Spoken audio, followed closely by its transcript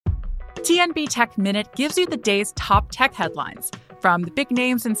TNB Tech Minute gives you the day's top tech headlines. From the big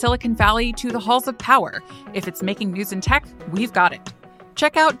names in Silicon Valley to the halls of power, if it's making news in tech, we've got it.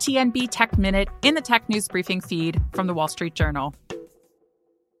 Check out TNB Tech Minute in the Tech News Briefing feed from the Wall Street Journal.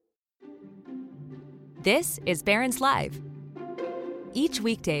 This is Barron's Live. Each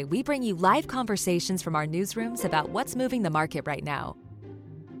weekday, we bring you live conversations from our newsrooms about what's moving the market right now.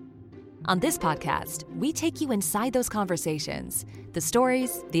 On this podcast, we take you inside those conversations, the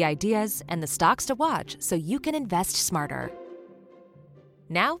stories, the ideas, and the stocks to watch so you can invest smarter.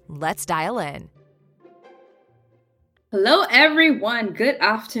 Now, let's dial in. Hello, everyone. Good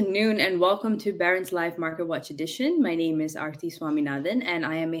afternoon, and welcome to Barron's Live MarketWatch edition. My name is Aarthi Swaminathan, and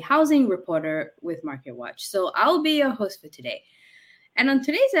I am a housing reporter with MarketWatch. So I'll be your host for today. And on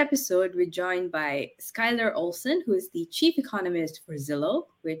today's episode, we're joined by Skylar Olsen, who is the chief economist for Zillow,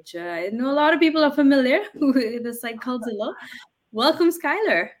 which I know a lot of people are familiar with the site called Zillow. Welcome,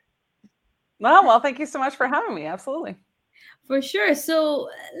 Skylar. Well, thank you so much for having me. Absolutely. For sure. So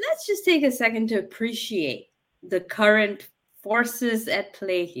let's just take a second to appreciate the current forces at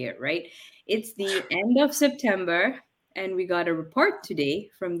play here, right? It's the end of September, and we got a report today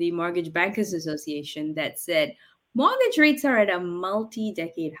from the Mortgage Bankers Association that said mortgage rates are at a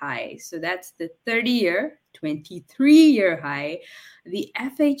multi-decade high. So that's the 30-year, 23-year high, the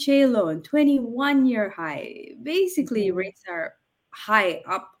FHA loan, 21-year high. Basically, rates are high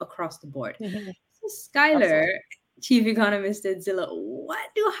up across the board. So Skylar, chief economist at Zillow, what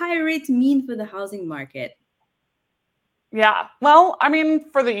do high rates mean for the housing market? Yeah, well, I mean,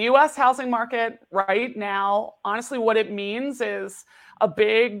 for the U.S. housing market right now, honestly, what it means is a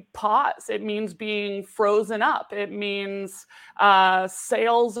big pause. It means being frozen up. It means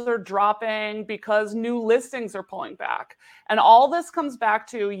sales are dropping because new listings are pulling back. And all this comes back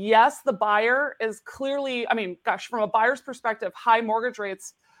to, yes, the buyer is clearly, from a buyer's perspective, high mortgage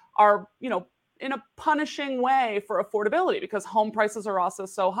rates are, in a punishing way for affordability because home prices are also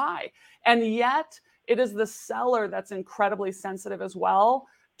so high. And yet it is the seller that's incredibly sensitive as well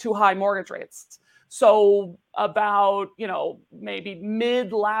to high mortgage rates. So about, maybe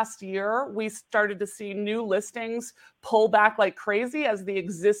mid last year, we started to see new listings pull back like crazy as the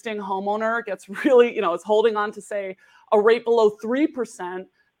existing homeowner gets really, is holding on to, say, a rate below 3%,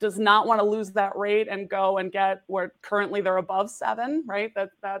 does not want to lose that rate and go and get where currently they're above 7, right?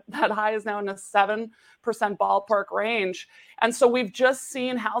 That high is now in a 7% ballpark range. And so we've just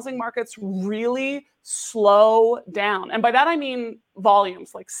seen housing markets really slow down. And by that, I mean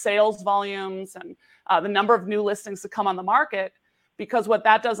volumes, like sales volumes and the number of new listings to come on the market, because what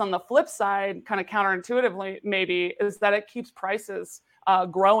that does on the flip side, kind of counterintuitively maybe, is that it keeps prices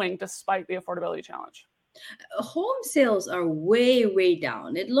growing despite the affordability challenge. Home sales are way, way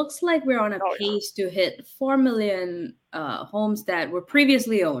down. It looks like we're on a pace to hit 4 million homes that were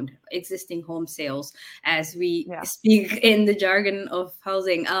previously owned, existing home sales, as we speak in the jargon of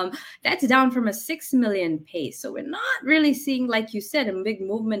housing. That's down from a 6 million pace. So we're not really seeing, like you said, a big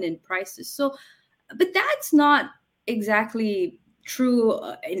movement in prices. So, but that's not exactly true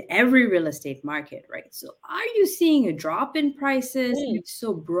in every real estate market, right? So are you seeing a drop in prices? And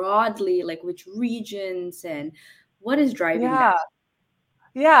so broadly, like which regions and what is driving that?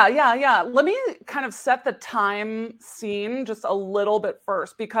 Yeah. Let me kind of set the time scene just a little bit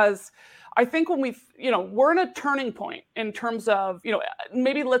first, because I think when we're in a turning point in terms of,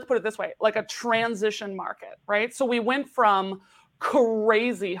 maybe let's put it this way, like a transition market, right? So we went from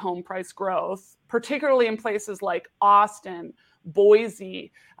crazy home price growth, particularly in places like Austin,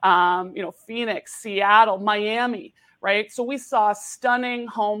 Boise, Phoenix, Seattle, Miami, right? So we saw stunning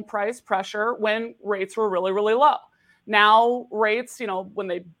home price pressure when rates were really, really low. Now rates, when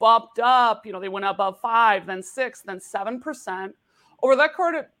they bumped up, they went above 5, then 6, then 7%. Over that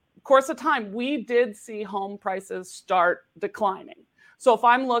course of time, we did see home prices start declining. So if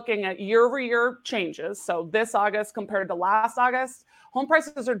I'm looking at year-over-year changes, so this August compared to last August, home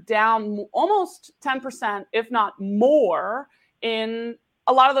prices are down almost 10%, if not more, in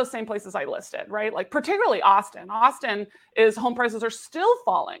a lot of those same places I listed, right? Like particularly Austin. Austin is home prices are still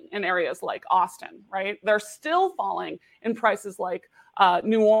falling in areas like Austin, right? They're still falling in prices like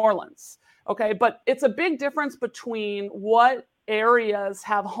New Orleans, okay? But it's a big difference between what areas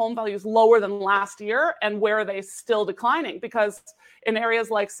have home values lower than last year and where are they still declining, because in areas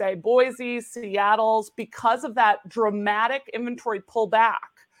like, say, Boise, Seattle's, because of that dramatic inventory pullback,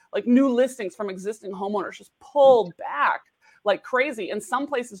 like new listings from existing homeowners just pulled back like crazy. In some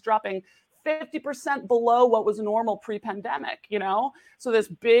places dropping 50% below what was normal pre-pandemic, So this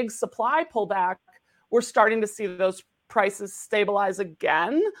big supply pullback, we're starting to see those prices stabilize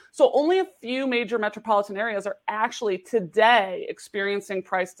again. So only a few major metropolitan areas are actually today experiencing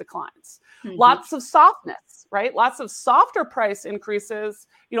price declines. Lots of softness, right? Lots of softer price increases,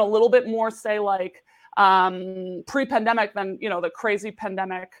 a little bit more, say, like pre-pandemic than, the crazy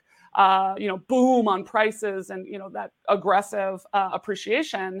pandemic, boom on prices and, that aggressive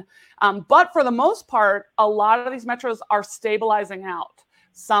appreciation. But for the most part, a lot of these metros are stabilizing out.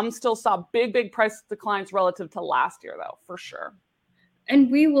 Some still saw big price declines relative to last year, though, for sure. And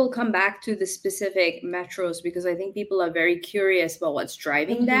we will come back to the specific metros because I think people are very curious about what's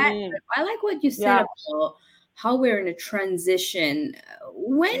driving that. But I like what you said about how we're in a transition.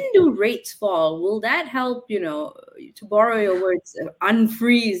 When do rates fall? Will that help, to borrow your words,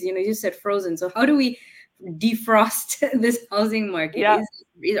 unfreeze? You said frozen. So how do we defrost this housing market? Yeah.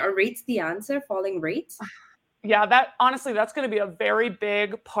 Are rates the answer, falling rates? Yeah, that's going to be a very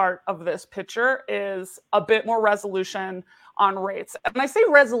big part of this picture, is a bit more resolution on rates. And I say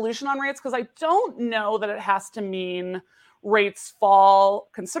resolution on rates because I don't know that it has to mean rates fall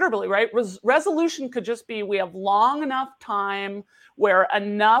considerably, right? Resolution could just be we have long enough time where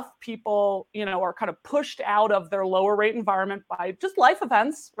enough people, are kind of pushed out of their lower rate environment by just life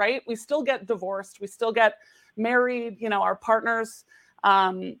events, right? We still get divorced, we still get married, our partners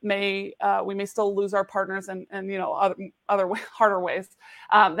we may still lose our partners and other harder ways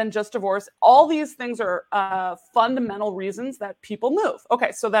than just divorce. All these things are fundamental reasons that people move.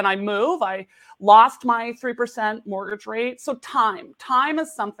 Okay, so then I move. I lost my 3% mortgage rate. So time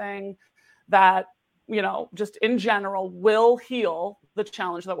is something that just in general will heal the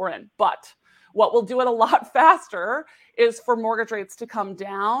challenge that we're in. But what will do it a lot faster is for mortgage rates to come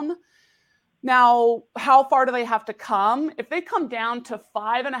down. Now, how far do they have to come? If they come down to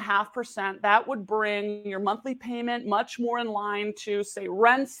 5.5%, that would bring your monthly payment much more in line to, say,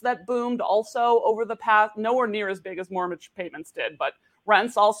 rents that boomed also over the past, nowhere near as big as mortgage payments did, but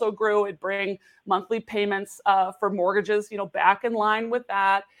rents also grew. It'd bring monthly payments for mortgages, back in line with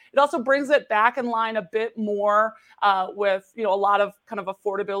that. It also brings it back in line a bit more with, a lot of kind of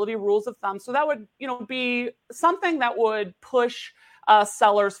affordability rules of thumb. So that would, be something that would push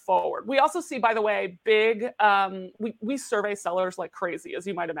sellers forward. We also see, by the way, big, we survey sellers like crazy, as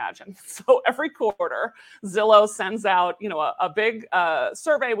you might imagine. So every quarter, Zillow sends out, a big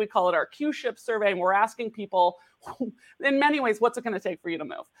survey. We call it our Q-ship survey. And we're asking people, in many ways, what's it going to take for you to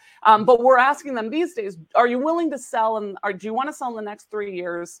move? But we're asking them these days, are you willing to sell? Or do you want to sell in the next 3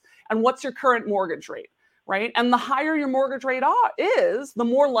 years? And what's your current mortgage rate? Right. And the higher your mortgage rate is, the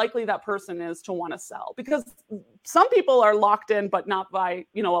more likely that person is to want to sell, because some people are locked in, but not by,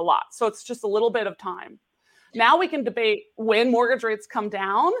 a lot. So it's just a little bit of time. Now we can debate when mortgage rates come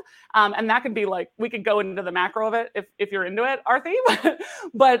down. And that could be like, we could go into the macro of it if you're into it, Aarthi.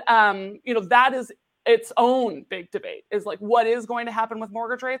 But that is its own big debate, is like, what is going to happen with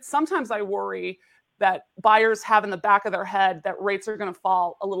mortgage rates? Sometimes I worry that buyers have in the back of their head that rates are going to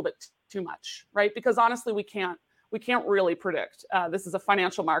fall a little bit too much, right? Because honestly, we can't really predict. This is a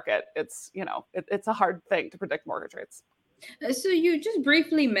financial market. It's, it's a hard thing to predict mortgage rates. So you just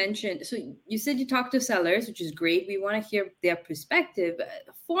briefly mentioned, so you said you talked to sellers, which is great. We want to hear their perspective.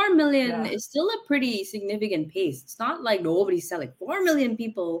 4 million is still a pretty significant pace. It's not like nobody's selling. 4 million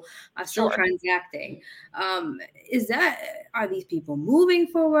people are still transacting. Are these people moving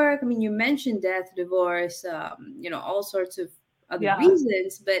for work? I mean, you mentioned death, divorce, all sorts of other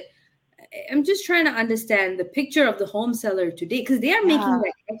reasons, but I'm just trying to understand the picture of the home seller today, because they are making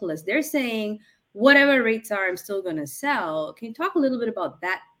that calculus. They're saying, whatever rates are, I'm still going to sell. Can you talk a little bit about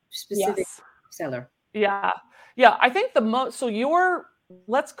that specific seller? Yeah. I think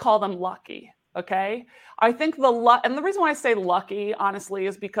let's call them lucky. Okay. I think and the reason why I say lucky, honestly,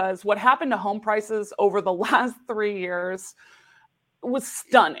 is because what happened to home prices over the last 3 years was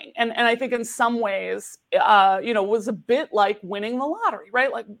stunning. And I think in some ways, was a bit like winning the lottery,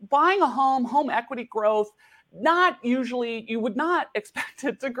 right? Like buying a home equity growth, you would not expect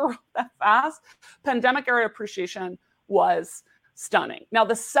it to grow that fast. Pandemic era appreciation was stunning. Now,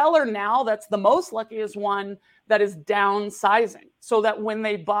 the seller that's the most lucky is one that is downsizing, so that when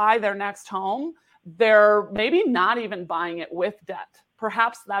they buy their next home, they're maybe not even buying it with debt.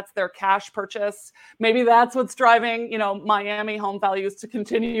 Perhaps that's their cash purchase. Maybe that's what's driving, Miami home values to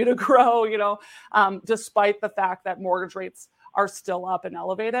continue to grow, despite the fact that mortgage rates are still up and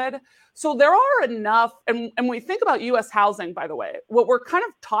elevated. So there are enough. And when we think about U.S. housing, by the way, what we're kind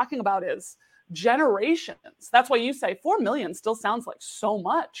of talking about is generations. That's why you say 4 million still sounds like so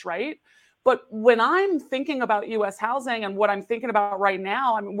much, right? But when I'm thinking about U.S. housing and what I'm thinking about right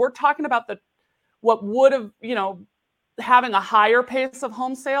now, I mean, we're talking about what would have, having a higher pace of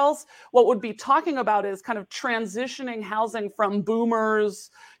home sales, what would be talking about is kind of transitioning housing from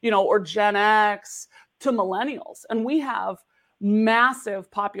boomers, or Gen X to millennials. And we have massive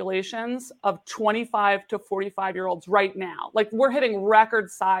populations of 25 to 45-year-olds right now. Like, we're hitting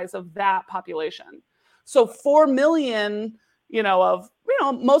record size of that population. So 4 million,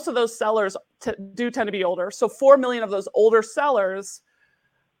 most of those sellers do tend to be older. So 4 million of those older sellers,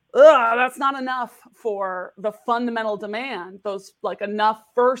 that's not enough for the fundamental demand, those like enough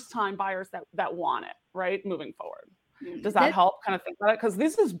first-time buyers that want it, right, moving forward. Does that help kind of think about it? Because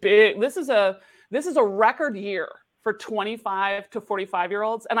this is big. This is a record year for 25 to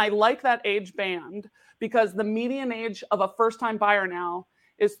 45-year-olds. And I like that age band because the median age of a first-time buyer now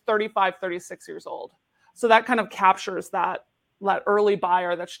is 35, 36 years old. So that kind of captures that early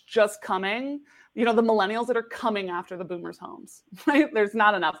buyer that's just coming, the millennials that are coming after the boomers' homes, right? There's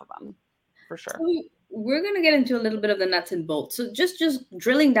not enough of them, for sure. So we're going to get into a little bit of the nuts and bolts. So just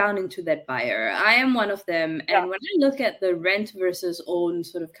drilling down into that buyer. I am one of them. And when I look at the rent versus own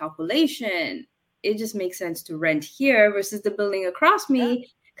sort of calculation, it just makes sense to rent here versus the building across me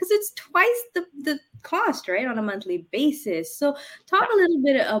because it's twice the cost, right, on a monthly basis. So talk a little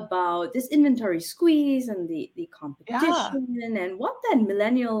bit about this inventory squeeze and the competition and what that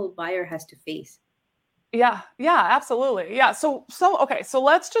millennial buyer has to face. Yeah, absolutely. Yeah. So okay. So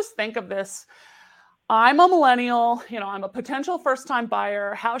let's just think of this. I'm a millennial, I'm a potential first-time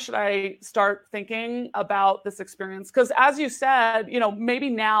buyer. How should I start thinking about this experience? Because as you said, maybe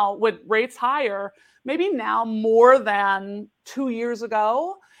now with rates higher, maybe now more than 2 years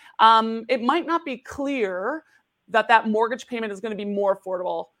ago, it might not be clear that mortgage payment is going to be more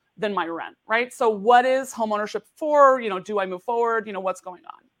affordable than my rent, right? So what is homeownership for? Do I move forward? What's going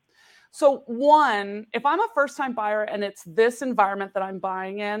on? So one, if I'm a first-time buyer and it's this environment that I'm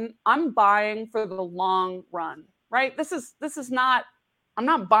buying in, I'm buying for the long run, right? I'm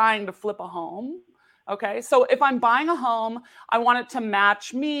not buying to flip a home. Okay. So if I'm buying a home, I want it to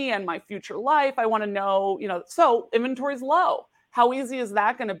match me and my future life. I want to know, so inventory is low. How easy is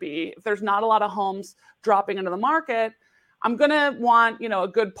that going to be? If there's not a lot of homes dropping into the market, I'm going to want, a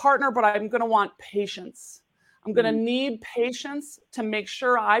good partner, but I'm going to want patience. I'm going to need patience to make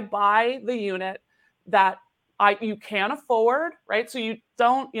sure I buy the unit that you can afford, right? So you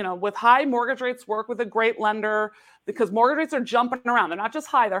don't, with high mortgage rates, work with a great lender because mortgage rates are jumping around. They're not just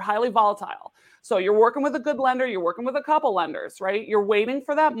high, they're highly volatile. So you're working with a good lender, you're working with a couple lenders, right? You're waiting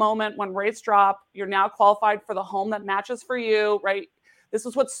for that moment when rates drop. You're now qualified for the home that matches for you, right? This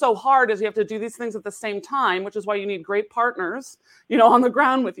is what's so hard is you have to do these things at the same time, which is why you need great partners, on the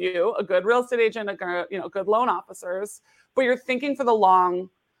ground with you, a good real estate agent, good loan officers, but you're thinking for the long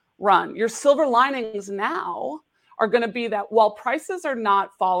run. Your silver linings now are going to be that while prices are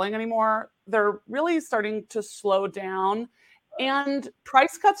not falling anymore, they're really starting to slow down and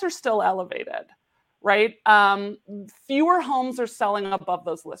price cuts are still elevated, right? Fewer homes are selling above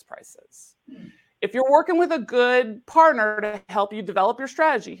those list prices. If you're working with a good partner to help you develop your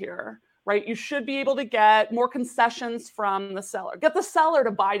strategy here, right, you should be able to get more concessions from the seller. Get the seller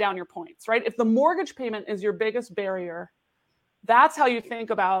to buy down your points, right? If the mortgage payment is your biggest barrier, that's how you think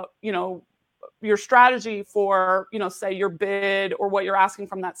about, your strategy for, say your bid or what you're asking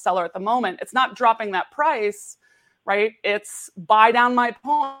from that seller at the moment. It's not dropping that price, right? It's buy down my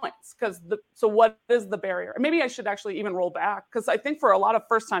points so what is the barrier? And maybe I should actually even roll back because I think for a lot of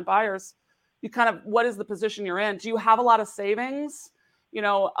first-time buyers, what is the position you're in? Do you have a lot of savings,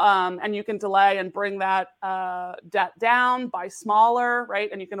 and you can delay and bring that debt down, buy smaller, right?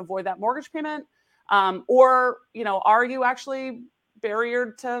 And you can avoid that mortgage payment. Or, are you actually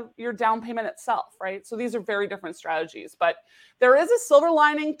barriered to your down payment itself, right? So these are very different strategies, but there is a silver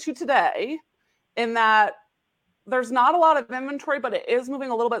lining to today in that there's not a lot of inventory, but it is moving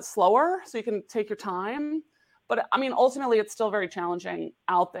a little bit slower. So you can take your time. But ultimately, it's still very challenging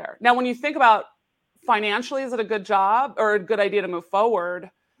out there. Now, when you think about financially, is it a good job or a good idea to move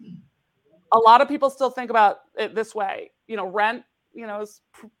forward? A lot of people still think about it this way. Rent,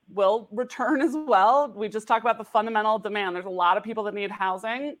 will return as well. We just talked about the fundamental demand. There's a lot of people that need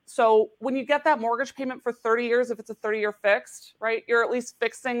housing. So when you get that mortgage payment for 30 years, if it's a 30-year fixed, right, you're at least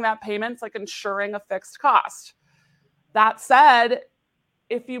fixing that payment. It's like insuring a fixed cost. That said,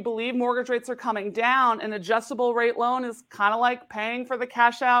 if you believe mortgage rates are coming down, an adjustable rate loan is kind of like paying for the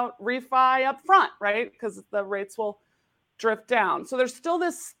cash out refi up front, right? Because the rates will drift down. So there's still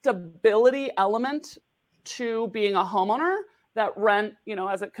this stability element to being a homeowner that rent,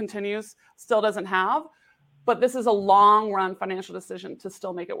 as it continues, still doesn't have. But this is a long run financial decision to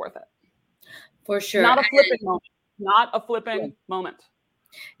still make it worth it. For sure. Not a flipping moment. Not a flipping moment.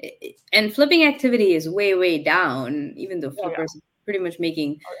 And flipping activity is way, way down, even though flippers are pretty much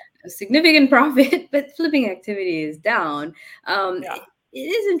making a significant profit, but flipping activity is down. It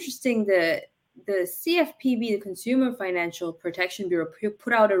is interesting that the CFPB, the Consumer Financial Protection Bureau,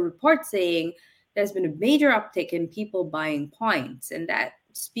 put out a report saying there's been a major uptick in people buying points. And that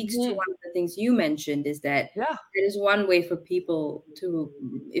speaks to one of the things you mentioned, is that it is one way for people to,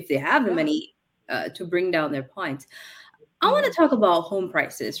 if they have the money, to bring down their points. I want to talk about home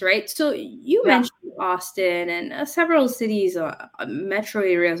prices, right? So you mentioned Austin and several cities, metro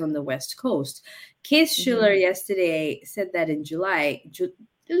areas on the West Coast. Case-Shiller yesterday said that in July,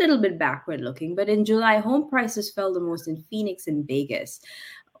 a little bit backward looking, but in July, home prices fell the most in Phoenix and Vegas.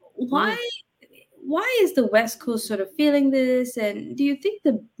 Why is the West Coast sort of feeling this? And do you think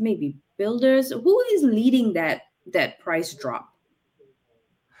the maybe builders, who is leading that price drop?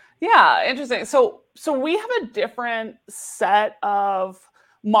 Yeah, interesting. So we have a different set of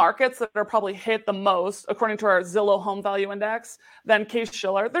markets that are probably hit the most, according to our Zillow Home Value Index, than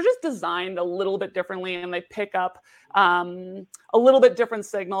Case-Shiller. They're just designed a little bit differently, and they pick up a little bit different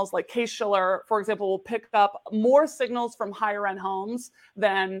signals. Like Case-Shiller, for example, will pick up more signals from higher end homes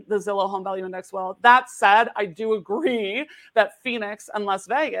than the Zillow Home Value Index will. That said, I do agree that Phoenix and Las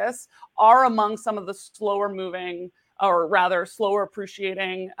Vegas are among some of the slower moving, or rather slower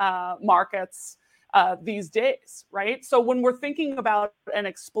appreciating markets these days, right? So when we're thinking about and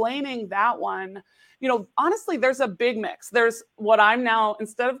explaining that one, honestly, there's a big mix. There's what I'm now,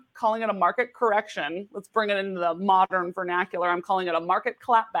 instead of calling it a market correction, let's bring it into the modern vernacular, I'm calling it a market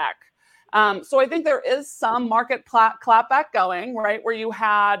clapback. So I think there is some market clapback going, right, where you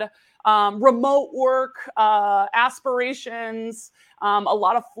had remote work aspirations, a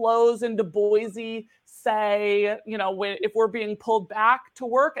lot of flows into Boise. Say, if we're being pulled back to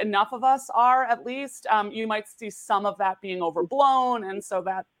work, enough of us are at least, you might see some of that being overblown. And so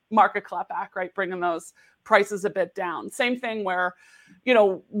that market clapback, right, bringing those prices a bit down. Same thing where,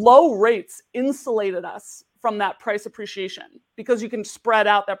 low rates insulated us from that price appreciation, because you can spread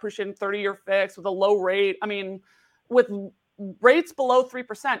out that appreciation 30-year fix with a low rate. I mean, with rates below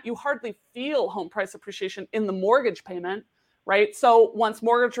 3%, you hardly feel home price appreciation in the mortgage payment. Right. So once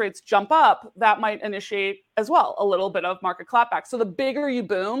mortgage rates jump up, that might initiate as well a little bit of market clapback. So the bigger you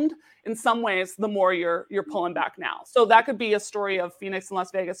boomed, in some ways, the more you're pulling back now. So that could be a story of Phoenix and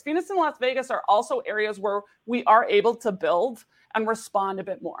Las Vegas. Phoenix and Las Vegas are also areas where we are able to build and respond a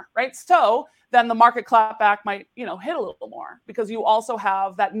bit more. Right. So then the market clapback might, hit a little more, because you also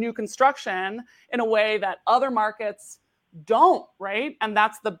have that new construction in a way that other markets don't. Right. And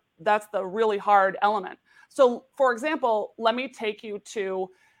that's the really hard element. So, for example, let me take you to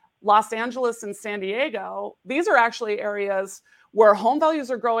Los Angeles and San Diego. These are actually areas where home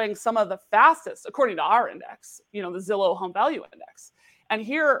values are growing some of the fastest, according to our index, the Zillow Home Value Index. And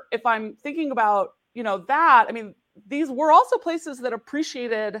here, if I'm thinking about, that, I mean, these were also places that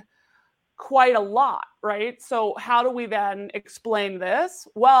appreciated quite a lot, right? So how do we then explain this?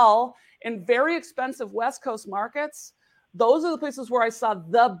 Well, in very expensive West Coast markets, those are the places where I saw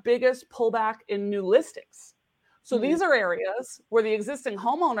the biggest pullback in new listings. So these are areas where the existing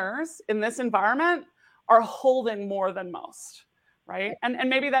homeowners in this environment are holding more than most, right? And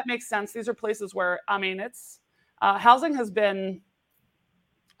maybe that makes sense. These are places where, it's housing has been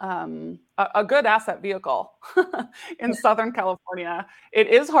a good asset vehicle in Southern California. It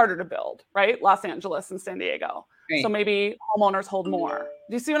is harder to build, right? Los Angeles and San Diego. Right. So maybe homeowners hold more.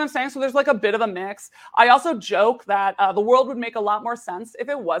 Do you see what I'm saying? So there's like a bit of a mix. I also joke that the world would make a lot more sense if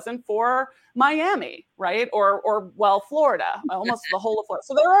it wasn't for Miami, right? Or Florida, almost the whole of Florida.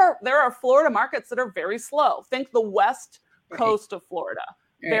 So there are Florida markets that are very slow. Think the west coast of Florida,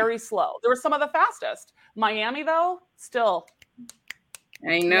 very slow. There were some of the fastest. Miami, though, still.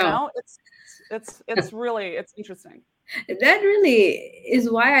 I know. It's really interesting. That really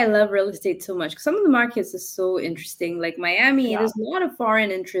is why I love real estate so much. Some of the markets are so interesting. Like Miami, there's a lot of foreign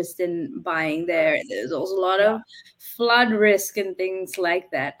interest in buying there. There's also a lot of flood risk and things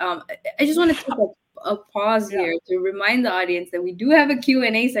like that. I just want to take a pause here to remind the audience that we do have a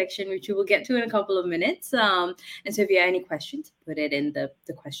Q&A section, which we will get to in a couple of minutes. And so if you have any questions, put it in the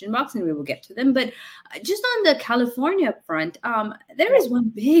question box and we will get to them. But just on the California front, there is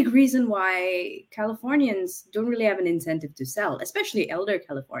one big reason why Californians don't really have an incentive to sell, especially elder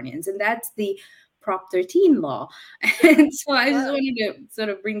Californians, and that's the Prop 13 law. And so I just wanted to sort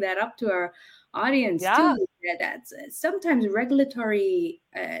of bring that up to our audience too. That's sometimes regulatory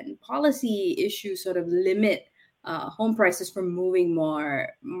and policy issues sort of limit home prices from moving more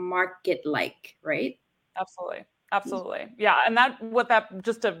market-like, right? Absolutely. Yeah. And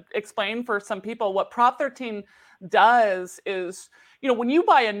just to explain for some people, what Prop 13 does is, when you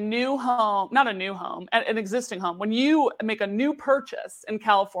buy a new home, not a new home, an existing home, when you make a new purchase in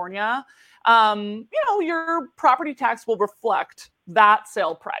California, your property tax will reflect that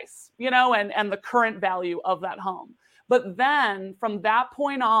sale price, and the current value of that home. But then from that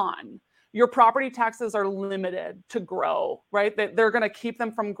point on, your property taxes are limited to grow, right? They're going to keep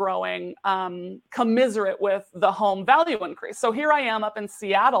them from growing commiserate with the home value increase. So here I am up in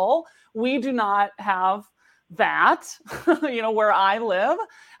Seattle. We do not have that, where I live.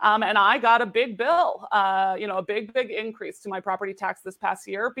 And I got a big bill, a big increase to my property tax this past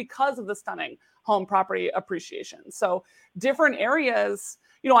year because of the stunning home property appreciation. So different areas,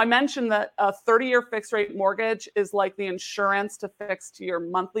 I mentioned that a 30-year fixed rate mortgage is like the insurance to fix to your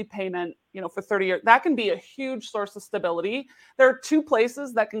monthly payment, for 30 years. That can be a huge source of stability. There are two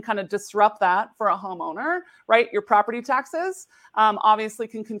places that can kind of disrupt that for a homeowner, right? Your property taxes obviously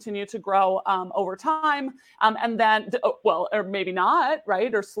can continue to grow over time. And then, or maybe not,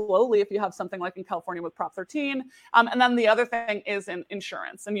 right? Or slowly if you have something like in California with Prop 13. And then the other thing is in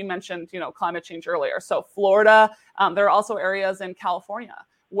insurance. And you mentioned, climate change earlier. So Florida, there are also areas in California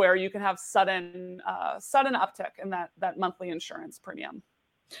where you can have sudden uptick in that monthly insurance premium.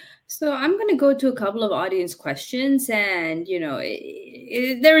 So I'm going to go to a couple of audience questions, and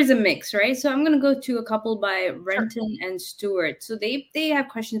there is a mix, right? So I'm going to go to a couple by Renton and Stewart. So they have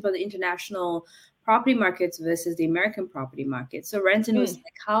questions about the international property markets versus the American property market. So Renton was like,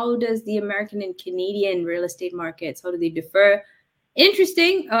 how does the American and Canadian real estate markets, how do they differ?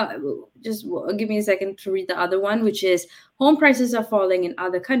 Interesting. Just give me a second to read the other one, which is home prices are falling in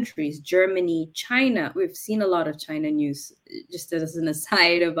other countries, Germany, China. We've seen a lot of China news, just as an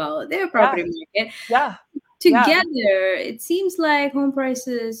aside, about their property market. Yeah. Together, it seems like home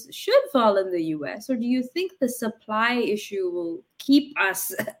prices should fall in the US. Or do you think the supply issue will keep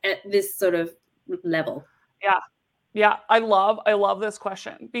us at this sort of level? Yeah, I love this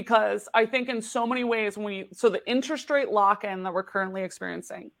question, because I think in so many ways so the interest rate lock-in that we're currently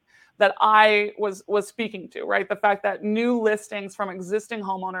experiencing, that I was speaking to, right? The fact that new listings from existing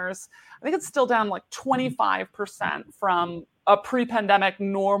homeowners, I think it's still down like 25% from a pre-pandemic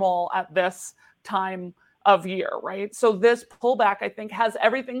normal at this time of year, right? So this pullback, I think, has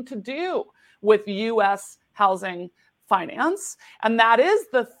everything to do with US housing finance, and that is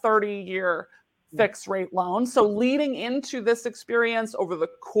the 30-year fixed rate loan. So leading into this experience over the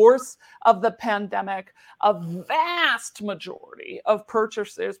course of the pandemic, a vast majority of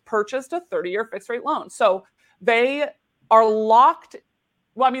purchasers purchased a 30-year fixed rate loan. So they are locked.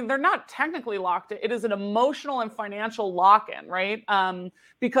 Well, I mean, they're not technically locked. It is an emotional and financial lock-in, right?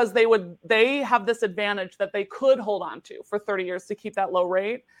 Because they have this advantage that they could hold on to for 30 years to keep that low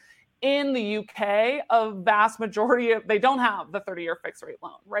rate. In the UK, a vast majority they don't have the 30-year fixed rate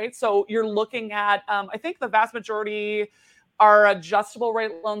loan, right? So you're looking at, I think the vast majority are adjustable rate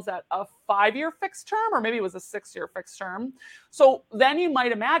loans at a 5-year fixed term, or maybe it was a 6-year fixed term. So then you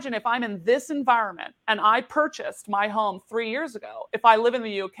might imagine, if I'm in this environment and I purchased my home 3 years ago, if I live in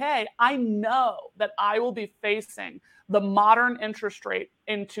the UK, I know that I will be facing the modern interest rate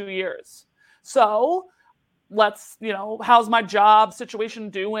in 2 years. So how's my job situation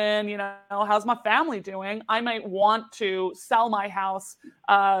doing? How's my family doing? I might want to sell my house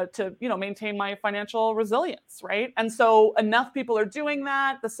to, maintain my financial resilience, right? And so enough people are doing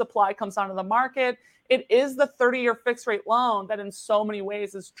that. The supply comes onto the market. It is the 30-year fixed rate loan that in so many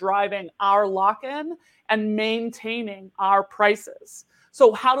ways is driving our lock-in and maintaining our prices.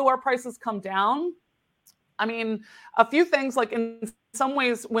 So how do our prices come down? I mean, a few things, like in some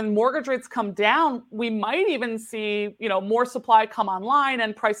ways, when mortgage rates come down, we might even see, more supply come online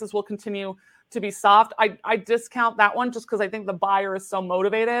and prices will continue to be soft. I discount that one just because I think the buyer is so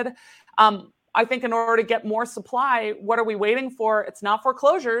motivated. I think in order to get more supply, what are we waiting for? It's not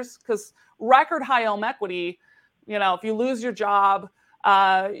foreclosures, because record high home equity, if you lose your job,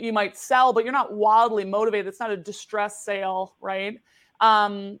 you might sell, but you're not wildly motivated. It's not a distress sale, right?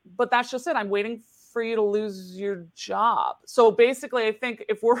 But that's just it. I'm waiting for you to lose your job. So basically, I think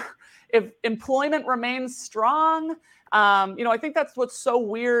if employment remains strong, I think that's what's so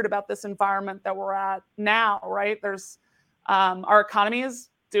weird about this environment that we're at now, right? There's our economy is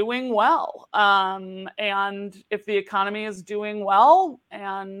doing well. And if the economy is doing well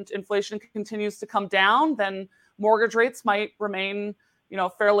and inflation continues to come down, then mortgage rates might remain,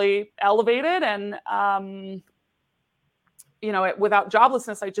 fairly elevated. And, without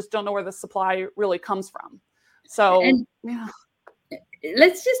joblessness, I just don't know where the supply really comes from. So,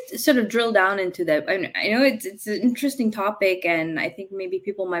 let's just sort of drill down into that. I know it's an interesting topic, and I think maybe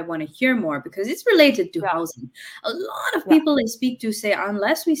people might want to hear more because it's related to housing. A lot of people I speak to say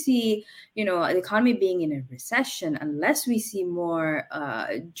unless we see, the economy being in a recession, unless we see more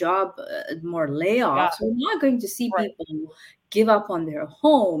more layoffs, we're not going to see people give up on their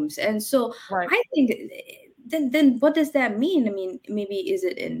homes. And so I think then what does that mean? I mean, maybe is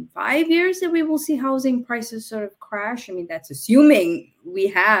it in 5 years that we will see housing prices sort of crash? I mean, that's assuming we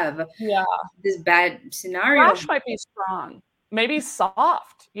have this bad scenario. Crash might be strong. Maybe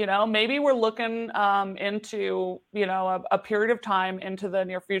soft, maybe we're looking into, a period of time into the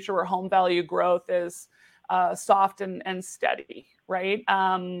near future where home value growth is soft and steady, right?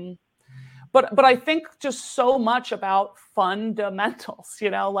 But I think just so much about fundamentals,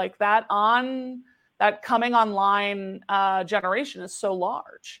 like that coming online generation is so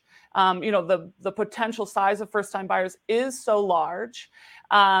large. The potential size of first-time buyers is so large.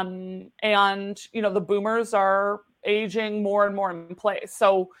 And, the boomers are aging more and more in place.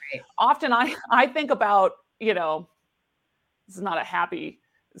 So often I think about, this is not a happy,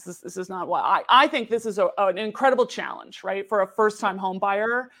 this is not what I think this is an incredible challenge, right? For a first-time home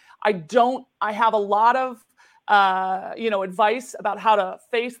buyer. I have a lot of advice about how to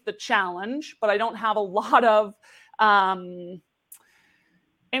face the challenge, but I don't have a lot of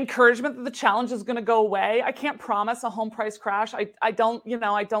encouragement that the challenge is going to go away. I can't promise a home price crash. I don't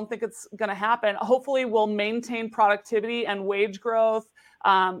think it's going to happen. Hopefully we'll maintain productivity and wage growth.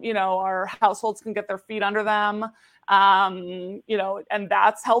 Our households can get their feet under them, and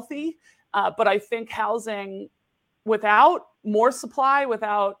that's healthy. But I think housing without more supply,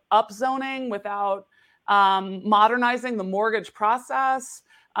 without upzoning, without modernizing the mortgage process,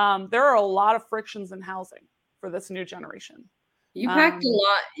 there are a lot of frictions in housing for this new generation. You packed a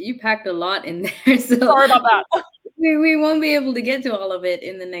lot. You packed a lot in there. So sorry about that. We won't be able to get to all of it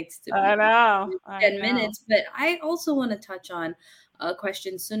in the next 10 minutes. But I also want to touch on a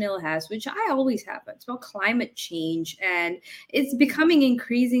question Sunil has, which I always have. It's about climate change, and it's becoming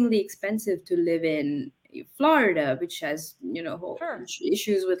increasingly expensive to live in Florida, which has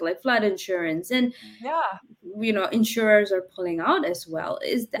issues with like flood insurance, and insurers are pulling out as well.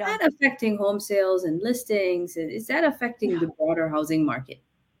 Is that affecting home sales and listings? Is that affecting the broader housing market?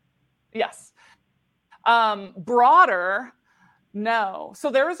 Yes. Broader, no. So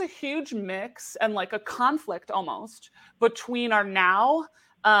there is a huge mix and like a conflict almost between our now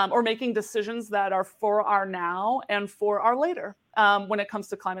or making decisions that are for our now and for our later. When it comes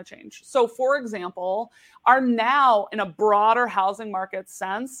to climate change. So for example, our now in a broader housing market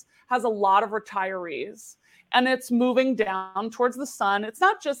sense has a lot of retirees, and it's moving down towards the sun. It's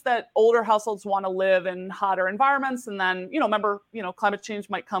not just that older households want to live in hotter environments. And then, remember, climate change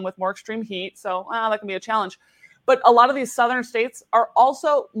might come with more extreme heat. So that can be a challenge. But a lot of these southern states are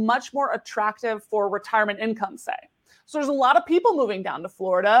also much more attractive for retirement income, say. So there's a lot of people moving down to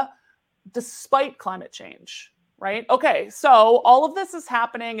Florida despite climate change. Right? Okay. So all of this is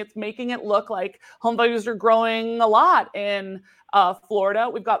happening. It's making it look like home values are growing a lot in Florida.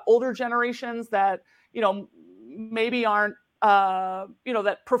 We've got older generations that, maybe aren't,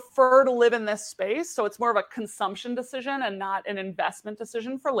 that prefer to live in this space. So it's more of a consumption decision and not an investment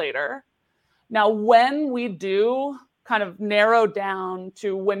decision for later. Now, when we do kind of narrow down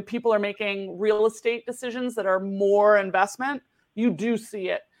to when people are making real estate decisions that are more investment, you do see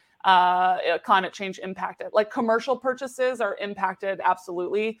it. Climate change impacted. Like commercial purchases are impacted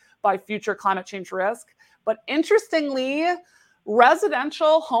absolutely by future climate change risk. But interestingly,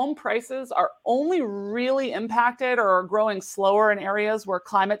 residential home prices are only really impacted or are growing slower in areas where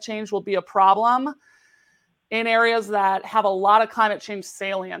climate change will be a problem, in areas that have a lot of climate change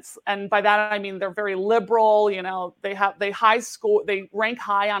salience. And by that, I mean, they're very liberal, they rank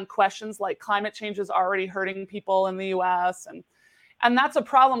high on questions like climate change is already hurting people in the US. And that's a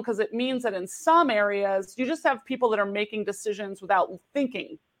problem because it means that in some areas, you just have people that are making decisions without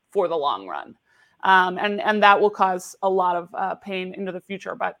thinking for the long run. And that will cause a lot of pain into the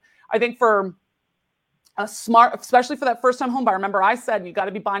future. But I think for a smart, especially for that first-time home buyer, remember I said you got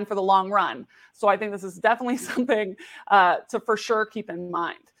to be buying for the long run. So I think this is definitely something to for sure keep in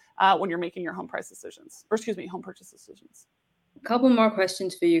mind when you're making your home purchase decisions. A couple more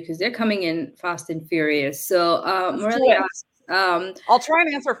questions for you because they're coming in fast and furious. So Morelli asks, I'll try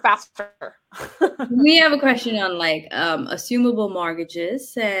and answer faster. We have a question on assumable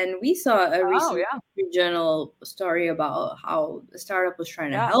mortgages, and we saw a recent journal story about how a startup was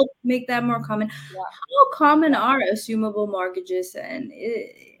trying to help make that more common. How common are assumable mortgages, and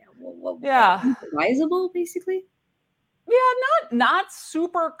advisable basically? Yeah, not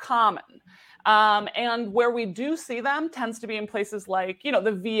super common. And where we do see them tends to be in places like,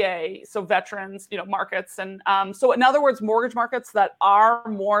 the VA, so veterans, markets. And so in other words, mortgage markets that are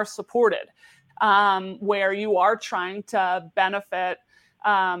more supported, where you are trying to benefit,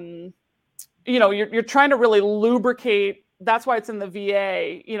 you're trying to really lubricate. That's why it's in the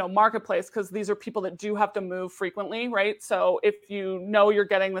VA, marketplace, because these are people that do have to move frequently, right? So if you're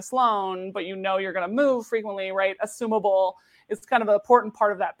getting this loan, but you're going to move frequently, right? Assumable is kind of an important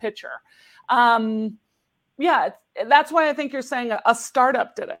part of that picture. That's why I think you're saying a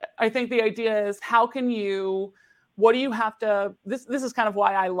startup did it. I think the idea is what do you have to, this is kind of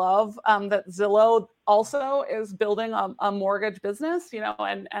why I love that Zillow also is building a mortgage business,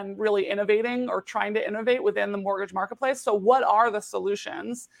 and really innovating or trying to innovate within the mortgage marketplace. So what are the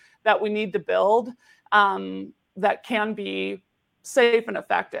solutions that we need to build that can be safe and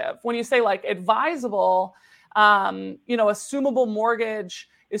effective? When you say like advisable, assumable mortgage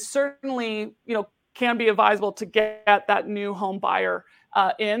is certainly, can be advisable to get that new home buyer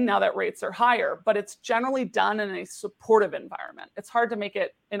in now that rates are higher, but it's generally done in a supportive environment. It's hard to make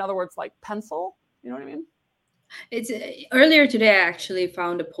it, in other words, like pencil. You know what I mean? It's earlier today, I actually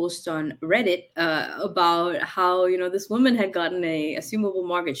found a post on Reddit about how, this woman had gotten a assumable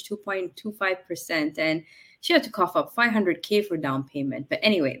mortgage, 2.25%, and she had to cough up $500K for down payment. But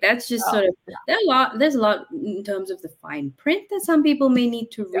anyway, that's just there's a lot in terms of the fine print that some people may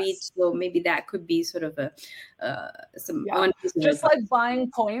need to read. Yes. So maybe that could be sort of just like buying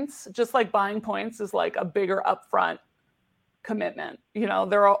points is like a bigger upfront commitment.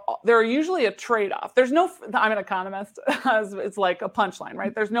 There are usually a trade-off. I'm an economist. It's like a punchline,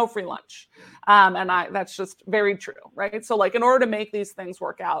 right? There's no free lunch. That's just very true, right? So like in order to make these things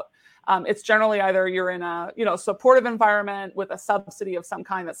work out, it's generally either you're in a, supportive environment with a subsidy of some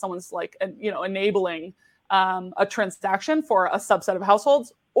kind that someone's like, enabling a transaction for a subset of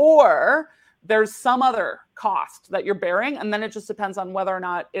households, or there's some other cost that you're bearing. And then it just depends on whether or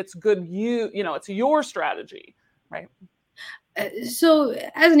not it's good, it's your strategy, right? So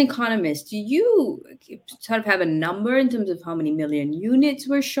as an economist, do you sort of have a number in terms of how many million units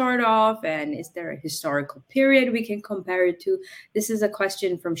were short off? And is there a historical period we can compare it to? This is a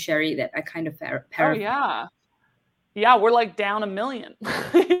question from Sherry that I kind of paraphrased. Yeah, we're like down 1 million.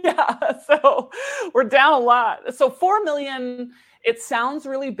 So we're down a lot. So 4 million, it sounds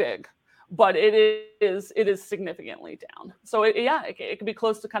really big, but it is significantly down. So it could be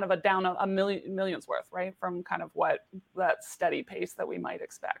close to kind of a down a million's worth, right? From kind of what that steady pace that we might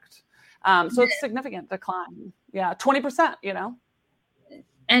expect. So it's significant decline. 20%,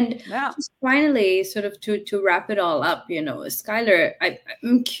 And just finally, sort of to wrap it all up, Skylar,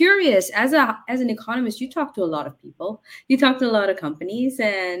 I'm curious, as an economist, you talk to a lot of people, you talk to a lot of companies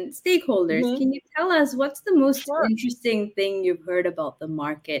and stakeholders. Mm-hmm. Can you tell us what's the most interesting thing you've heard about the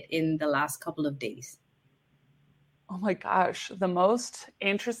market in the last couple of days? Oh my gosh, the most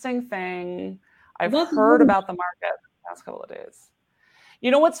interesting thing I've heard about the market the last couple of days.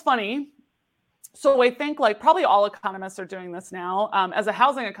 You know what's funny? So I think like probably all economists are doing this now. As a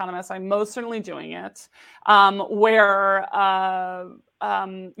housing economist, I'm most certainly doing it, where, I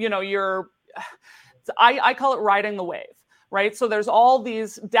call it riding the wave, right? So there's all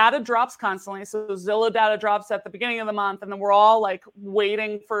these data drops constantly. So Zillow data drops at the beginning of the month, and then we're all like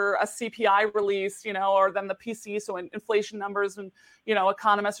waiting for a CPI release, or then the PC, so inflation numbers, and,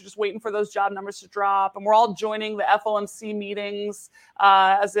 economists are just waiting for those job numbers to drop. And we're all joining the FOMC meetings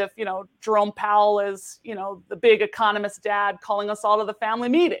as if, Jerome Powell is, the big economist dad calling us all to the family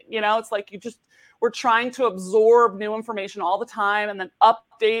meeting. It's like we're trying to absorb new information all the time and then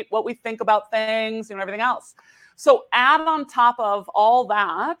update what we think about things, everything else. So add on top of all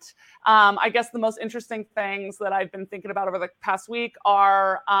that, I guess the most interesting things that I've been thinking about over the past week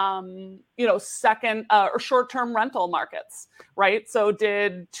are, second or short-term rental markets, right? So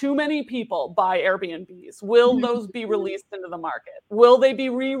did too many people buy Airbnbs? Will those be released into the market? Will they be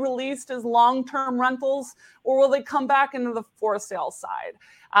re-released as long-term rentals, or will they come back into the for sale side?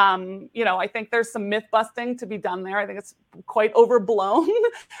 I think there's some myth busting to be done there. I think it's quite overblown,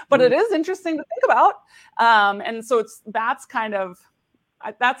 but it is interesting to think about. And so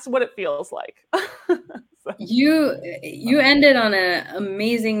that's what it feels like. So. You ended on an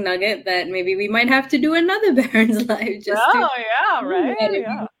amazing nugget that maybe we might have to do another Barron's Live. Right.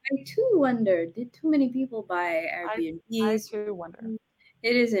 I too wonder, did too many people buy Airbnbs? I too wonder.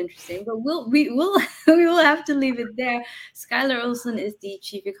 It is interesting, but we will have to leave it there. Skylar Olsen is the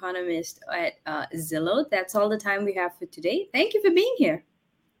chief economist at Zillow. That's all the time we have for today. Thank you for being here.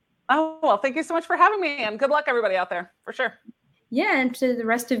 Oh, well, thank you so much for having me, and good luck everybody out there, for sure. Yeah, and to the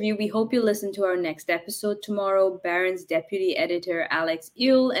rest of you, we hope you listen to our next episode tomorrow. Barron's Deputy Editor Alex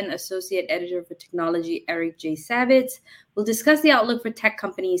Yule and Associate Editor for Technology Eric J. Savitz will discuss the outlook for tech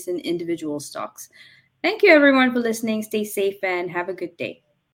companies and individual stocks. Thank you, everyone, for listening. Stay safe and have a good day.